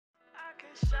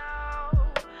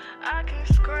shout, I can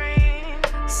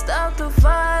scream. Stop the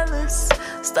violence,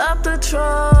 stop the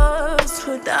drugs,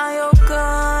 put down your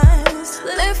guns,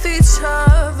 lift each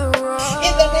other up.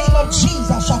 In the name of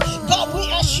Jesus, God, we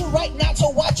ask you right now to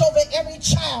watch over every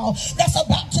child that's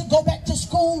about to go back to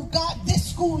school, God,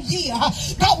 this school year.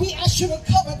 God, we ask you to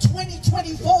cover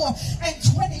 2024 and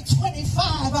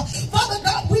 2025. Father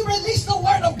God, we release the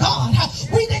word of God.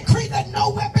 We decree that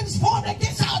no weapons formed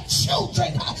against our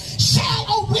children shall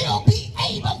or will be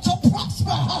able to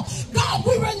prosper. God,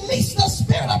 we release the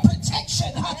spirit of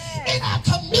protection in our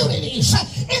communities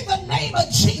in the name of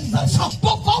Jesus.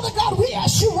 But Father God, we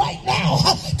ask you right now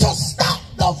to stop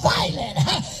the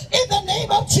violence in the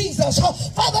name of Jesus.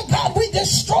 Father God, we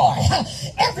destroy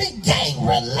every gang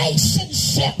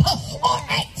relationship or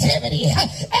activity,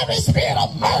 every spirit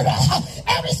of murder,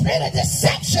 every spirit of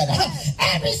deception,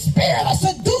 every spirit of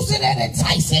seducing and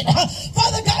enticing,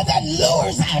 Father God, that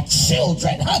lures our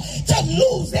children to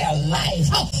lose their life.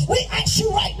 We ask you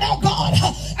right now, God,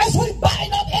 as we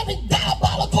bind up every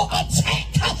diabolical attack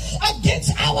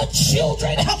against our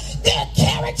children, their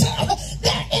character,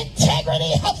 their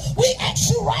integrity, we ask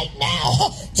you right now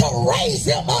to raise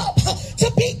them up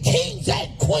to be kings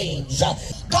and queens.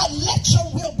 God, let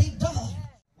your will be done.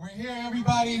 We're here,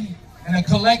 everybody, in a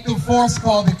collective force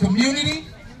called the community.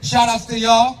 Shout outs to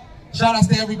y'all. Shout outs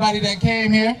to everybody that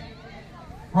came here.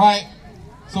 Right?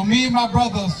 So me and my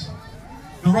brothers,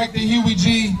 Director Huey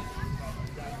G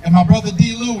and my brother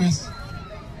D. Lewis,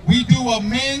 we do a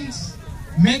men's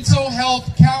mental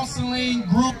health counseling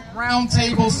group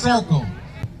roundtable circle.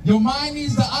 Your mind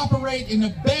needs to operate in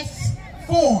the best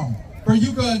form for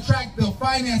you to attract the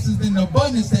finances and the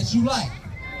abundance that you like.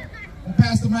 I'll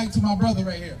pass the mic to my brother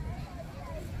right here.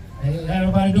 Hey, how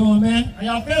everybody doing, man? How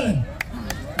y'all feeling?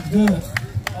 Good.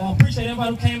 Appreciate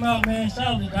everybody who came out, man. Shout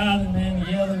out to Darling, man,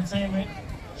 the Yale Entertainment.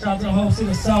 Shout out to the whole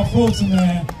city of South Fulton,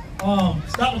 man.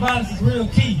 Stop the violence is real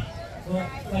key. But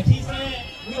like he's saying,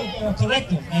 we're a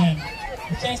collective, and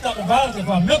we can't stop the violence if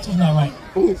our mental's not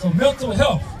right. So mental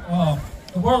health.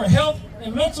 The word health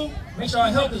and mental, make sure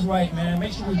our health is right, man.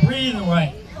 Make sure we're breathing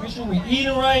right. Make sure we're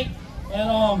eating right.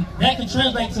 And that can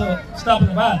translate to stopping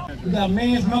the violence. We got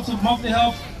men's mental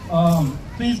health.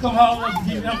 Please come holler at us to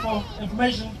give you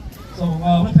information. So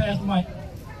we'll pass the mic.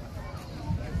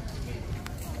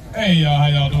 Hey y'all, how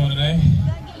y'all doing today?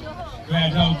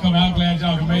 Glad y'all come out, glad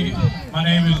y'all can make it. My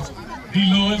name is D.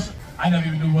 Lewis. I never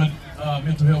even knew what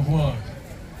mental health was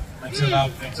until I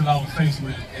was faced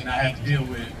with it and I had to deal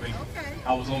with it.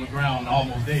 I was on the ground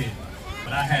almost dead.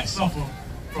 But I had suffered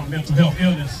from mental health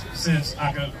illness since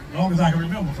long as I can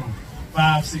remember, from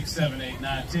 5, 6, 7, 8,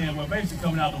 9, 10. Well, basically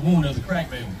coming out the womb as a crack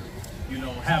baby. You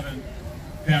know, having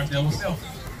parents that were selfish.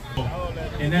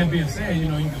 And that being said, you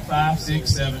know, you get 5, 6,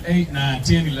 7, 8, 9,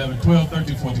 10, 11, 12,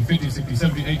 13, 14, 15, 16,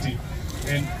 17, 18.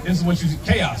 And this is what you see,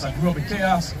 chaos. I grew up in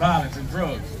chaos, violence, and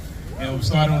drugs. And we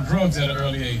started on drugs at an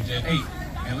early age, at 8,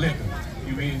 and liquor.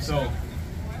 You mean, so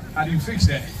how do you fix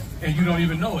that? And you don't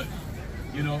even know it,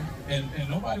 you know? And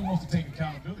nobody wants to take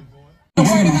accountability for it. The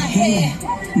word in my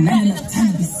head, not enough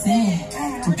time to be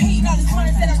sad. Repeating all the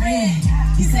words that I read.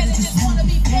 He said I just wanna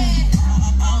be bad.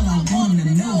 All I wanna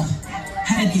know,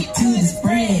 how to get to this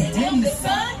bread. Damn the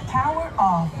sun, power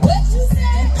off. What you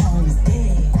said? Power is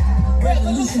dead.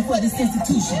 Revolution for this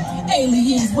institution.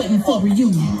 Aliens waiting for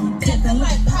reunion. Death and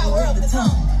life, power of the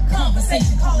tongue.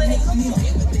 Conversation, calling it community.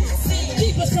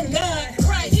 Keep us from God,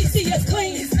 Christ, He see us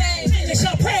clean. His name, finish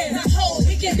our prayers, our hope,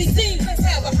 we can be seen. Let's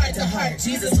have a heart to heart.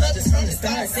 Jesus loved us from the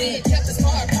start, said, kept us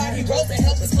far apart. He rose and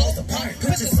helped us close apart.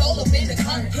 Put your soul up in the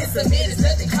current. His submit is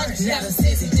nothing current. Now the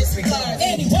sins he disregards.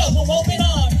 Any world will open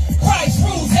on. Christ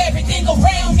rules everything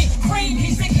around me. Cream,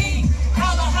 He's the King.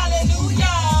 Holla,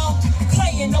 hallelujah.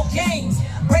 Playing no games,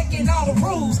 breaking all the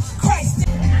rules. Christ.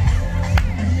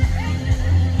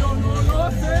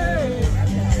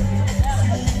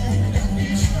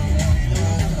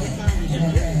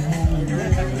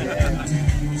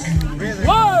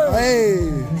 Hey.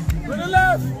 To the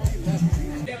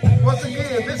left. Once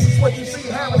again, this is what you see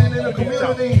happening in the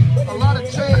community. A lot of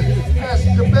change has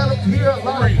developed here. A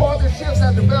lot of partnerships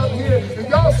have developed here. And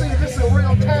y'all see this in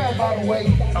real time, by the way.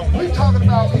 We talking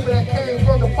about people that came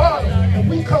from the bottom, and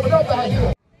we coming up out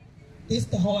here. It's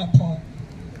the hard part,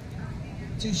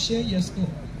 to share your story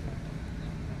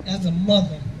as a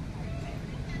mother.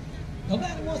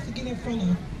 Nobody wants to get in front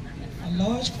of a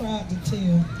large crowd to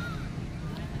tell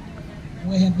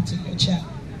what happened to your child.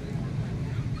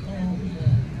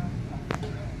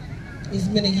 It's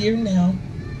been a year now.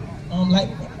 Like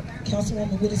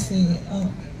Councilwoman Woody said,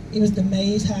 it was the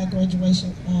Mays High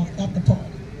graduation after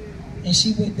party, and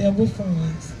she went there with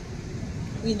friends.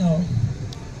 You know,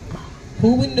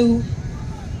 Who knew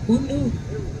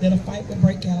that a fight would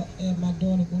break out and my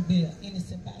daughter would be an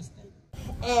innocent bystander?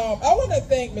 I want to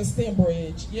thank Ms.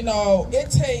 Stembridge. You know,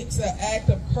 it takes an act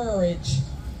of courage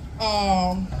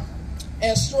and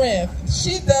strength.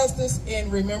 She does this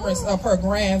in remembrance of her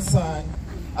grandson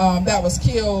that was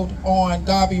killed on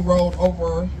Garvey Road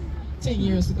over 10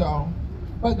 years ago.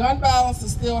 But gun violence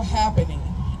is still happening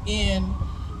in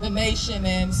the nation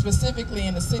and specifically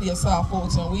in the city of South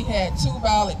Fulton. We had 2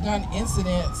 violent gun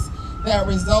incidents that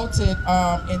resulted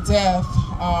in death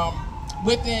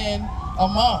within a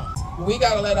month. We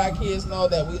gotta let our kids know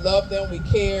that we love them, we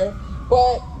care,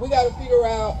 but we gotta figure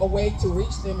out a way to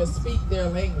reach them and speak their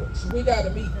language. We gotta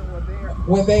meet them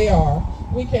where they are.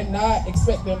 We cannot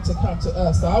expect them to come to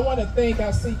us. So I wanna thank,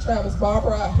 I see Travis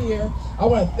Barber out here. I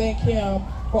wanna thank him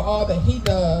for all that he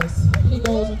does. He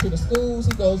goes into the schools,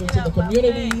 he goes into the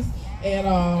communities,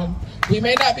 and we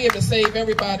may not be able to save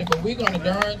everybody, but we're gonna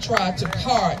darn try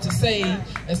hard to save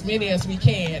as many as we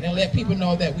can and let people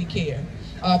know that we care.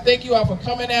 Thank you all for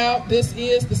coming out. This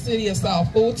is the city of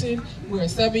South Fulton. We're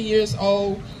 7 years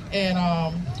old, and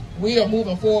we are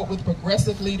moving forward with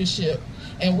progressive leadership.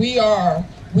 And we are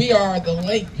the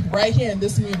link right here in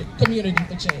this community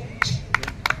for change.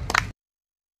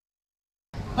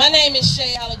 My name is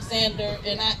Shay Alexander,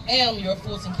 and I am your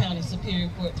Fulton County Superior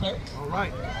Court Clerk. All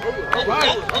right. All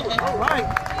right. Okay. All right.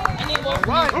 I need more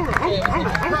from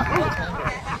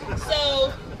you.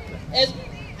 So,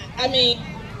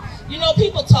 you know,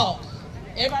 people talk.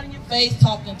 Everybody in your face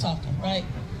talking, right?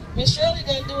 Miss Shirley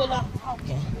doesn't do a lot of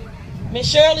talking. Miss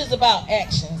Shirley is about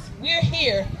actions. We're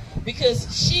here because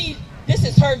this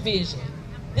is her vision.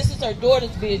 This is her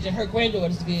daughter's vision, her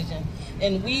granddaughter's vision.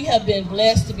 And we have been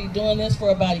blessed to be doing this for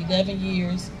about 11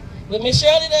 years. But Miss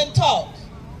Shirley doesn't talk.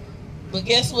 But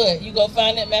guess what? You go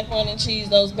find that macaroni and cheese,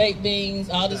 those baked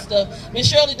beans, all this stuff. Miss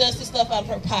Shirley does this stuff out of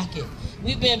her pocket.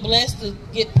 We've been blessed to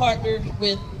get partnered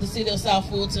with the city of South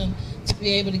Fulton to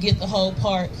be able to get the whole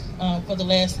park for the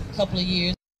last couple of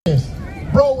years.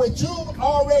 Bro, what you've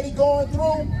already gone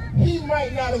through, he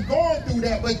might not have gone through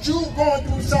that, but you've gone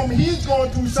through something, he's going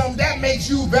through something, that makes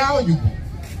you valuable.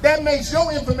 That makes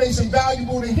your information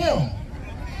valuable to him.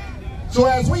 So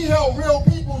as we help real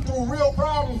people through real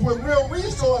problems with real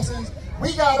resources,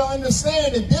 we got to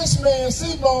understand that this man,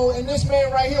 Simo, and this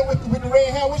man right here with the red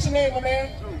hair, what's your name, my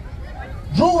man?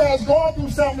 Drew has gone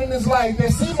through something in his life that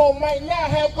Simo might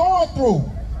not have gone through.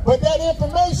 But that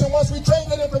information, once we trade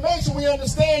that information, we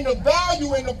understand the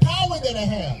value and the power that it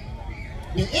has.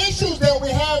 The issues that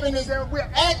we're having is that we're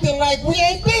acting like we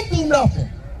ain't been through nothing.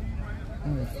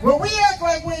 When we act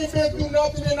like we ain't been through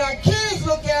nothing, then our kids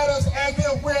look at us as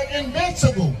if we're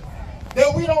invincible,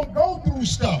 that we don't go through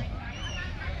stuff.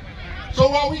 So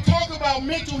while we talk about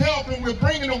mental health and we're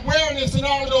bringing awareness and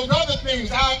all of those other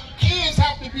things, our kids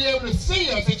have to be able to see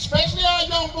us, especially our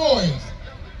young boys.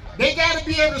 They got to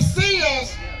be able to see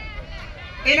us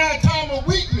in our time of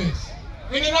weakness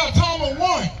and in our time of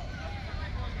want.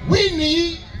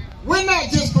 We're not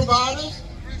just providers,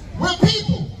 we're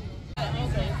people.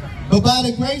 But by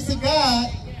the grace of God,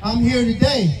 I'm here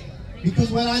today. Because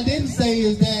what I didn't say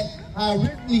is that I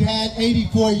originally had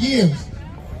 84 years.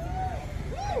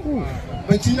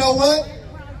 But you know what?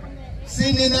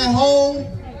 Sitting in that hole,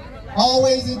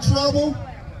 always in trouble,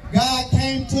 God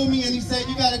came to me and he said,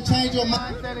 you got to change your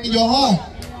mindset and your heart.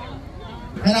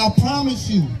 And I promise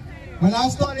you, when I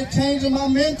started changing my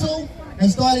mental and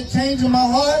started changing my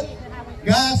heart,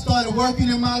 God started working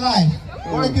in my life,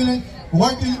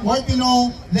 working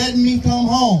on letting me come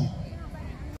home.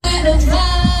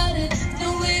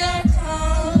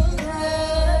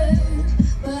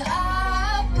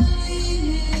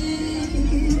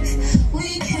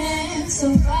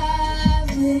 Survive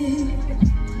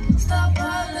it. Stop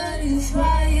all of these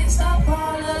riots, stop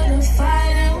all of the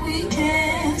fighting. We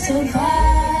can't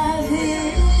survive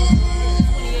it.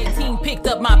 2018 picked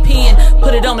up my pen,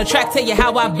 put it on the track, tell you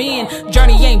how I've been.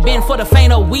 Journey ain't been for the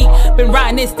faint or weak. Been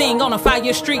riding this thing on a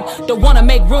 5-year streak. Don't wanna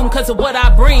make room cause of what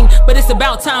I bring, but it's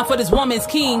about time for this woman's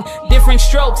king. Different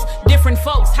strokes, different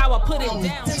folks, how I put it down.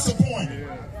 I was disappointed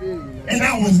and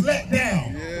I was let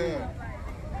down.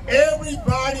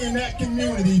 Everybody in that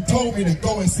community told me to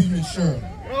go and see Miss Shirley.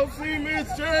 Go see Miss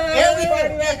Shirley!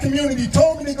 Everybody in that community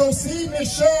told me to go see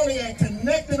Miss Shirley and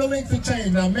connect to the links of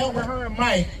change. I met with her and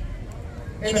Mike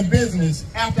in a business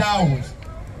after hours.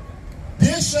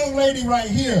 This young lady right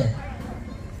here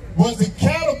was the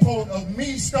catapult of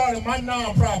me starting my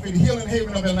nonprofit, Healing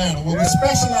Haven of Atlanta, where we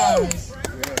specialize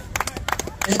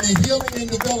in the healing and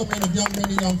development of young men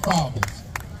and young fathers.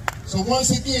 So once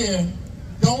again,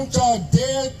 Don't y'all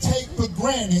dare take for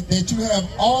granted that you have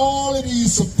all of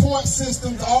these support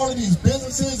systems, all of these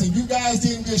businesses, and you guys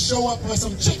didn't just show up for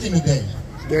some chicken today.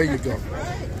 There you go.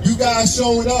 You guys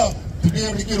showed up to be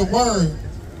able to get a word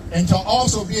and to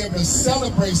also be able to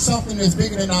celebrate something that's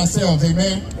bigger than ourselves.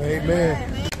 Amen?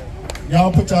 Amen.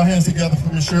 Y'all put your hands together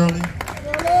for Miss Shirley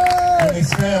and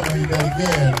this family that,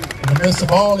 again, in the midst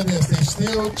of all of this, they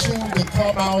still choose to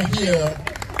come out here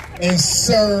and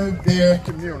serve their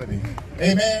community.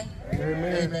 Amen?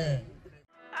 Amen. Amen.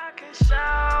 I can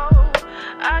shout,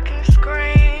 I can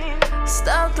scream.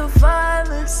 Stop the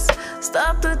violence,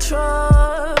 stop the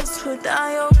drugs. Put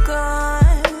down your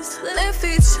guns, lift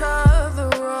each other.